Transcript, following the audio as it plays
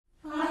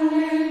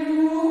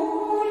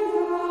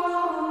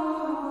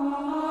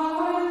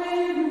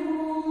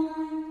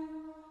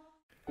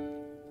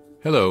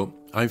Hello,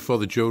 I'm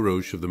Father Joe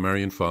Roesch of the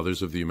Marian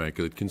Fathers of the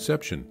Immaculate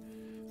Conception.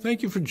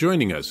 Thank you for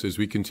joining us as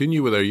we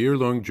continue with our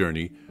year-long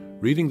journey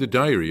reading the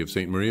diary of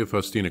St. Maria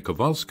Faustina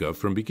Kowalska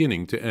from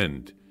beginning to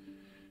end.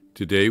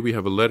 Today we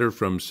have a letter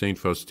from St.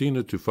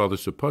 Faustina to Father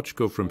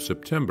Sopoćko from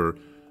September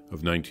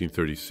of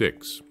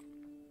 1936.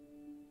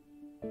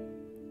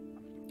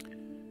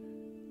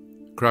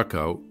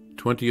 Krakow,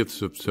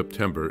 20th of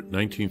September,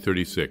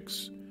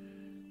 1936.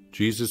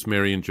 Jesus,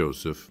 Mary, and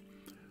Joseph,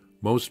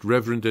 Most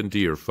Reverend and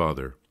Dear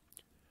Father,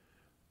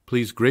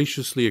 please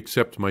graciously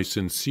accept my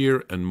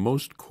sincere and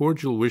most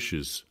cordial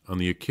wishes on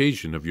the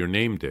occasion of your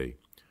name day.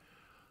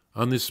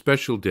 On this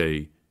special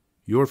day,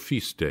 your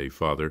feast day,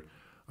 Father,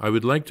 I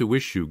would like to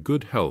wish you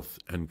good health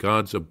and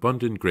God's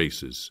abundant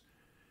graces.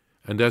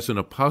 And as an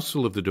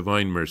apostle of the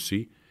divine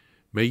mercy,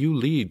 may you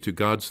lead to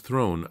God's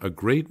throne a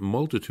great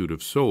multitude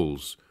of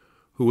souls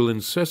who will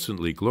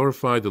incessantly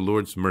glorify the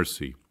Lord's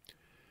mercy.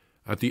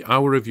 At the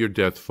hour of your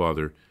death,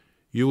 Father,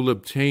 you will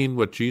obtain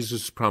what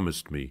Jesus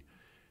promised me,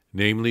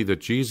 namely that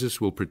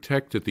Jesus will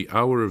protect at the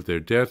hour of their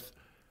death,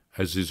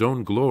 as his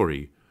own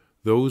glory,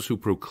 those who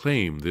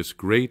proclaim this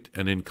great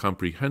and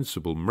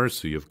incomprehensible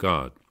mercy of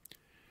God.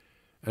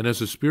 And as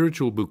a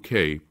spiritual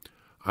bouquet,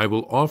 I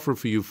will offer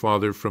for you,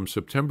 Father, from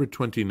September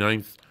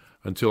 29th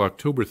until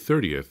October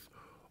 30th,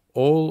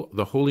 all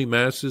the holy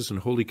masses and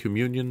holy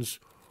communions,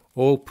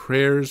 all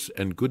prayers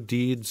and good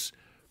deeds,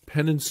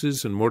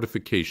 penances and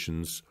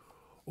mortifications,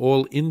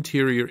 all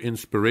interior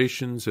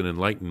inspirations and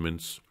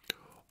enlightenments,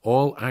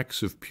 all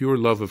acts of pure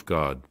love of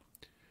God.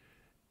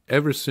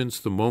 Ever since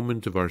the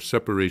moment of our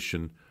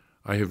separation,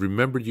 I have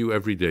remembered you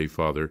every day,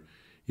 Father,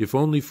 if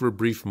only for a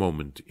brief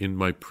moment, in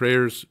my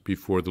prayers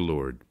before the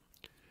Lord.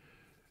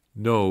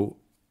 Known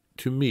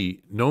to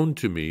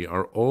me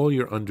are all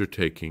your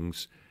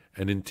undertakings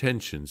and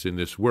intentions in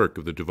this work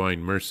of the divine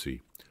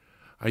mercy.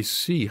 I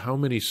see how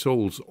many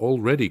souls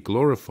already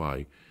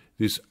glorify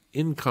this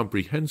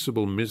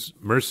incomprehensible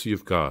mercy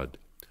of God.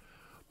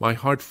 My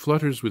heart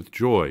flutters with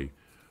joy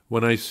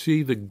when I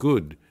see the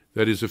good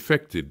that is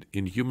effected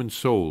in human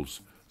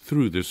souls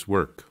through this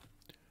work.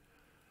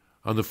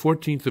 On the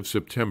 14th of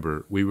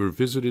September, we were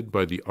visited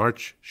by the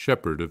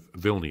Archshepherd of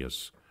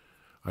Vilnius.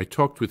 I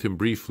talked with him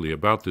briefly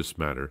about this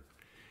matter.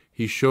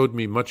 He showed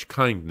me much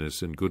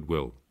kindness and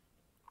goodwill.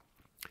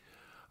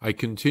 I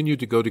continue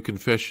to go to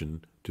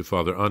confession to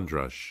Father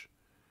Andrasz.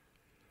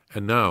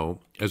 And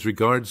now, as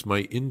regards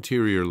my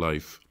interior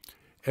life,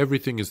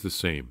 everything is the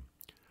same.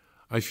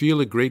 I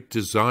feel a great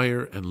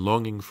desire and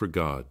longing for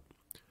God.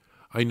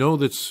 I know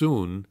that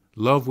soon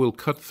love will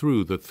cut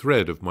through the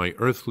thread of my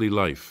earthly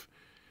life,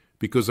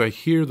 because I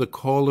hear the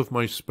call of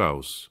my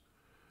spouse.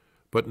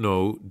 But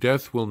no,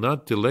 death will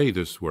not delay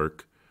this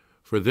work,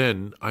 for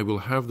then I will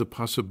have the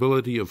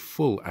possibility of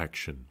full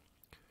action.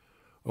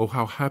 Oh,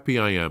 how happy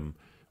I am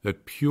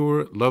that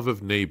pure love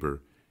of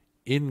neighbor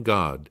in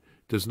God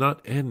does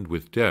not end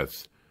with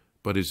death,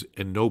 but is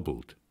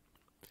ennobled.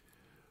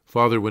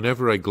 Father,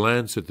 whenever I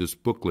glance at this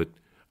booklet,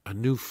 a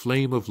new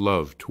flame of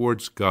love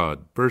towards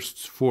God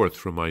bursts forth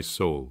from my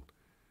soul.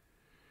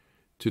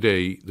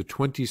 Today, the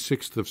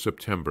 26th of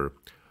September,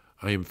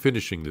 I am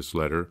finishing this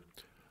letter.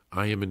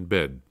 I am in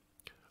bed.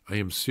 I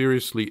am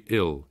seriously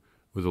ill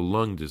with a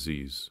lung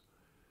disease.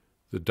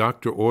 The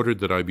doctor ordered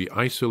that I be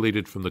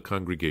isolated from the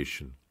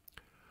congregation.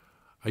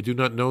 I do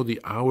not know the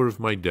hour of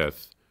my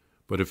death,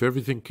 but if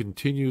everything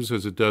continues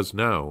as it does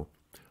now,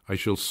 I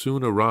shall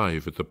soon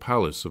arrive at the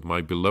palace of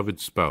my beloved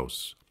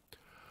spouse.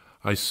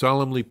 I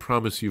solemnly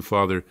promise you,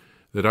 Father,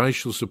 that I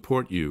shall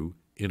support you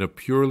in a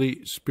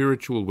purely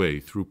spiritual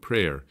way through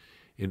prayer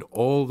in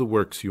all the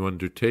works you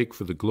undertake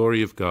for the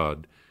glory of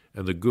God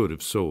and the good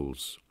of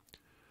souls.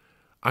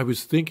 I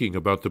was thinking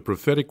about the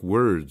prophetic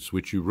words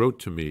which you wrote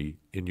to me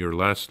in your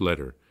last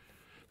letter,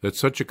 that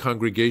such a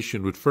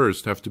congregation would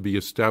first have to be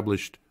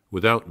established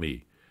without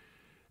me,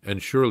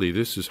 and surely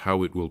this is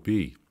how it will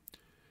be.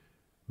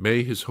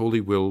 May his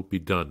holy will be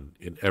done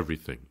in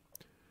everything.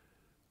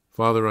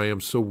 Father, I am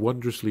so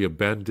wondrously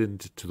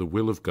abandoned to the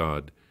will of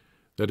God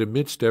that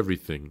amidst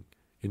everything,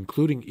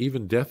 including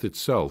even death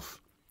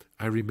itself,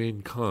 I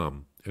remain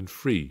calm and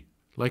free,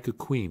 like a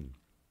queen.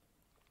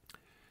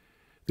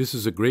 This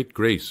is a great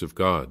grace of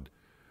God,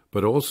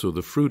 but also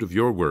the fruit of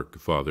your work,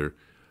 Father,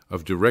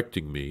 of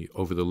directing me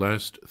over the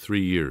last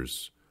 3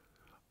 years.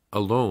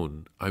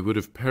 Alone I would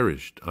have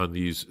perished on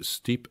these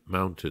steep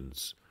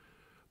mountains,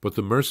 but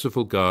the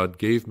merciful God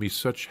gave me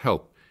such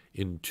help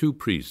in 2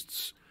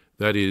 priests,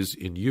 that is,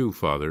 in you,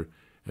 Father,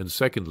 and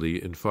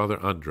secondly, in Father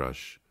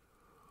Andrasz.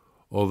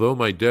 Although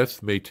my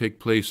death may take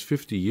place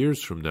 50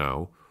 years from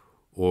now,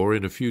 or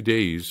in a few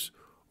days,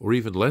 or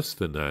even less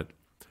than that,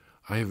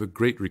 I have a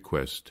great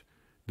request,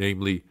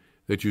 namely,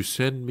 that you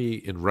send me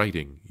in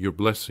writing your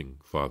blessing,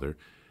 Father,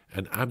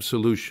 and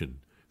absolution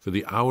for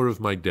the hour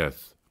of my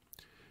death.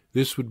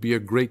 This would be a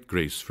great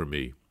grace for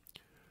me.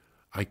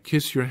 I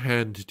kiss your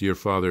hand, dear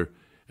Father,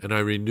 and I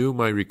renew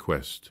my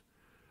request.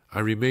 I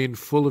remain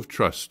full of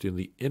trust in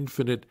the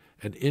infinite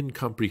and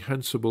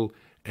incomprehensible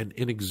and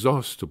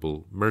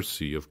inexhaustible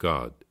mercy of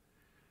God.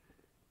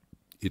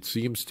 It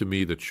seems to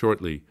me that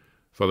shortly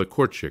Father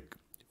Korchik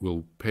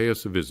will pay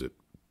us a visit,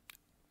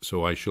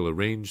 so I shall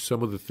arrange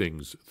some of the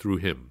things through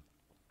him.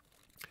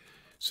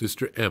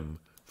 Sister M.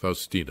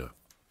 Faustina.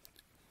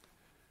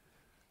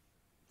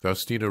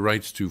 Faustina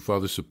writes to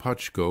Father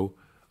Sopoćko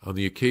on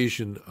the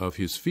occasion of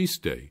his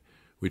feast day,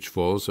 which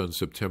falls on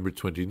September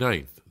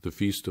 29th, the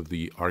feast of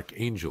the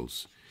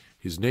Archangels.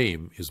 His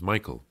name is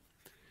Michael.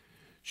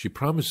 She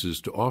promises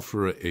to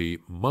offer a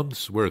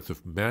month's worth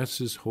of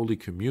masses, holy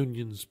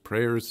communions,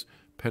 prayers,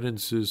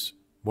 penances,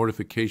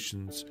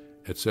 mortifications,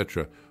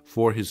 etc.,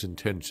 for his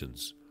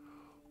intentions.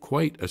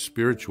 Quite a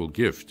spiritual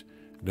gift,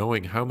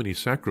 knowing how many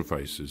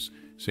sacrifices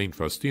St.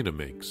 Faustina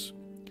makes.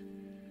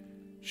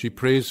 She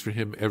prays for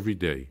him every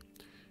day.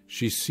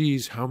 She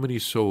sees how many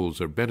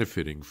souls are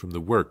benefiting from the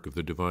work of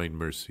the Divine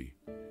Mercy.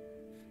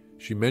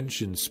 She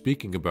mentions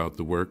speaking about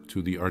the work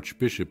to the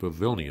Archbishop of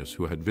Vilnius,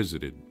 who had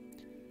visited.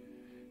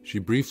 She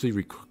briefly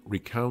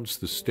recounts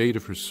the state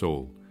of her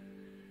soul.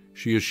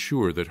 She is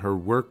sure that her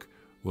work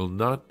will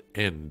not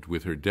end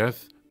with her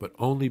death, but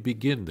only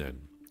begin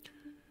then.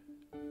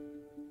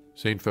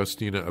 St.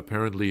 Faustina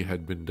apparently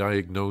had been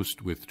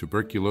diagnosed with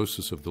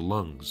tuberculosis of the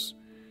lungs,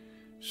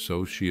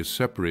 so she is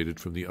separated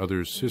from the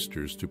other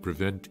sisters to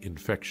prevent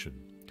infection.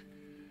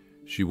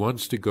 She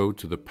wants to go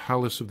to the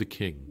palace of the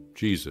King,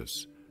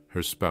 Jesus,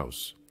 her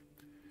spouse,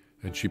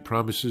 and she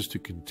promises to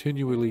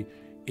continually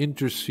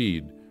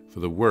intercede for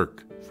the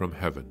work from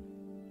heaven.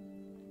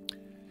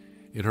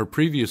 In her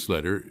previous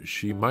letter,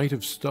 she might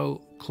have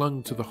still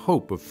clung to the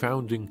hope of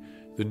founding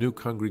the new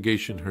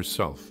congregation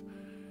herself,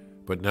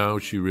 but now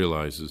she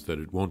realizes that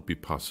it won't be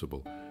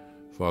possible.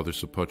 Father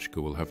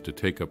Sopoćko will have to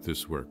take up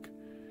this work,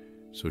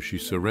 so she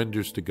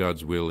surrenders to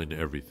God's will in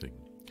everything.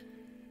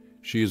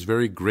 She is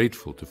very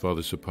grateful to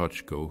Father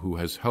Sopoćko, who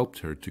has helped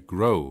her to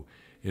grow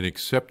in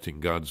accepting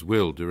God's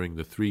will during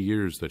the 3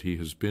 years that he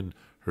has been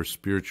her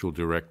spiritual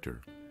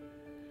director.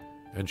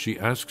 And she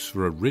asks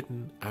for a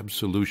written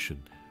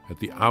absolution at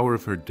the hour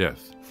of her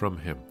death from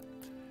him.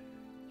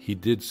 He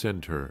did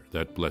send her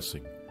that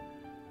blessing.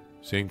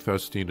 St.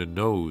 Faustina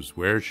knows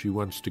where she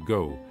wants to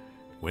go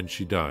when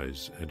she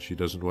dies, and she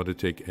doesn't want to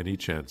take any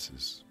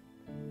chances.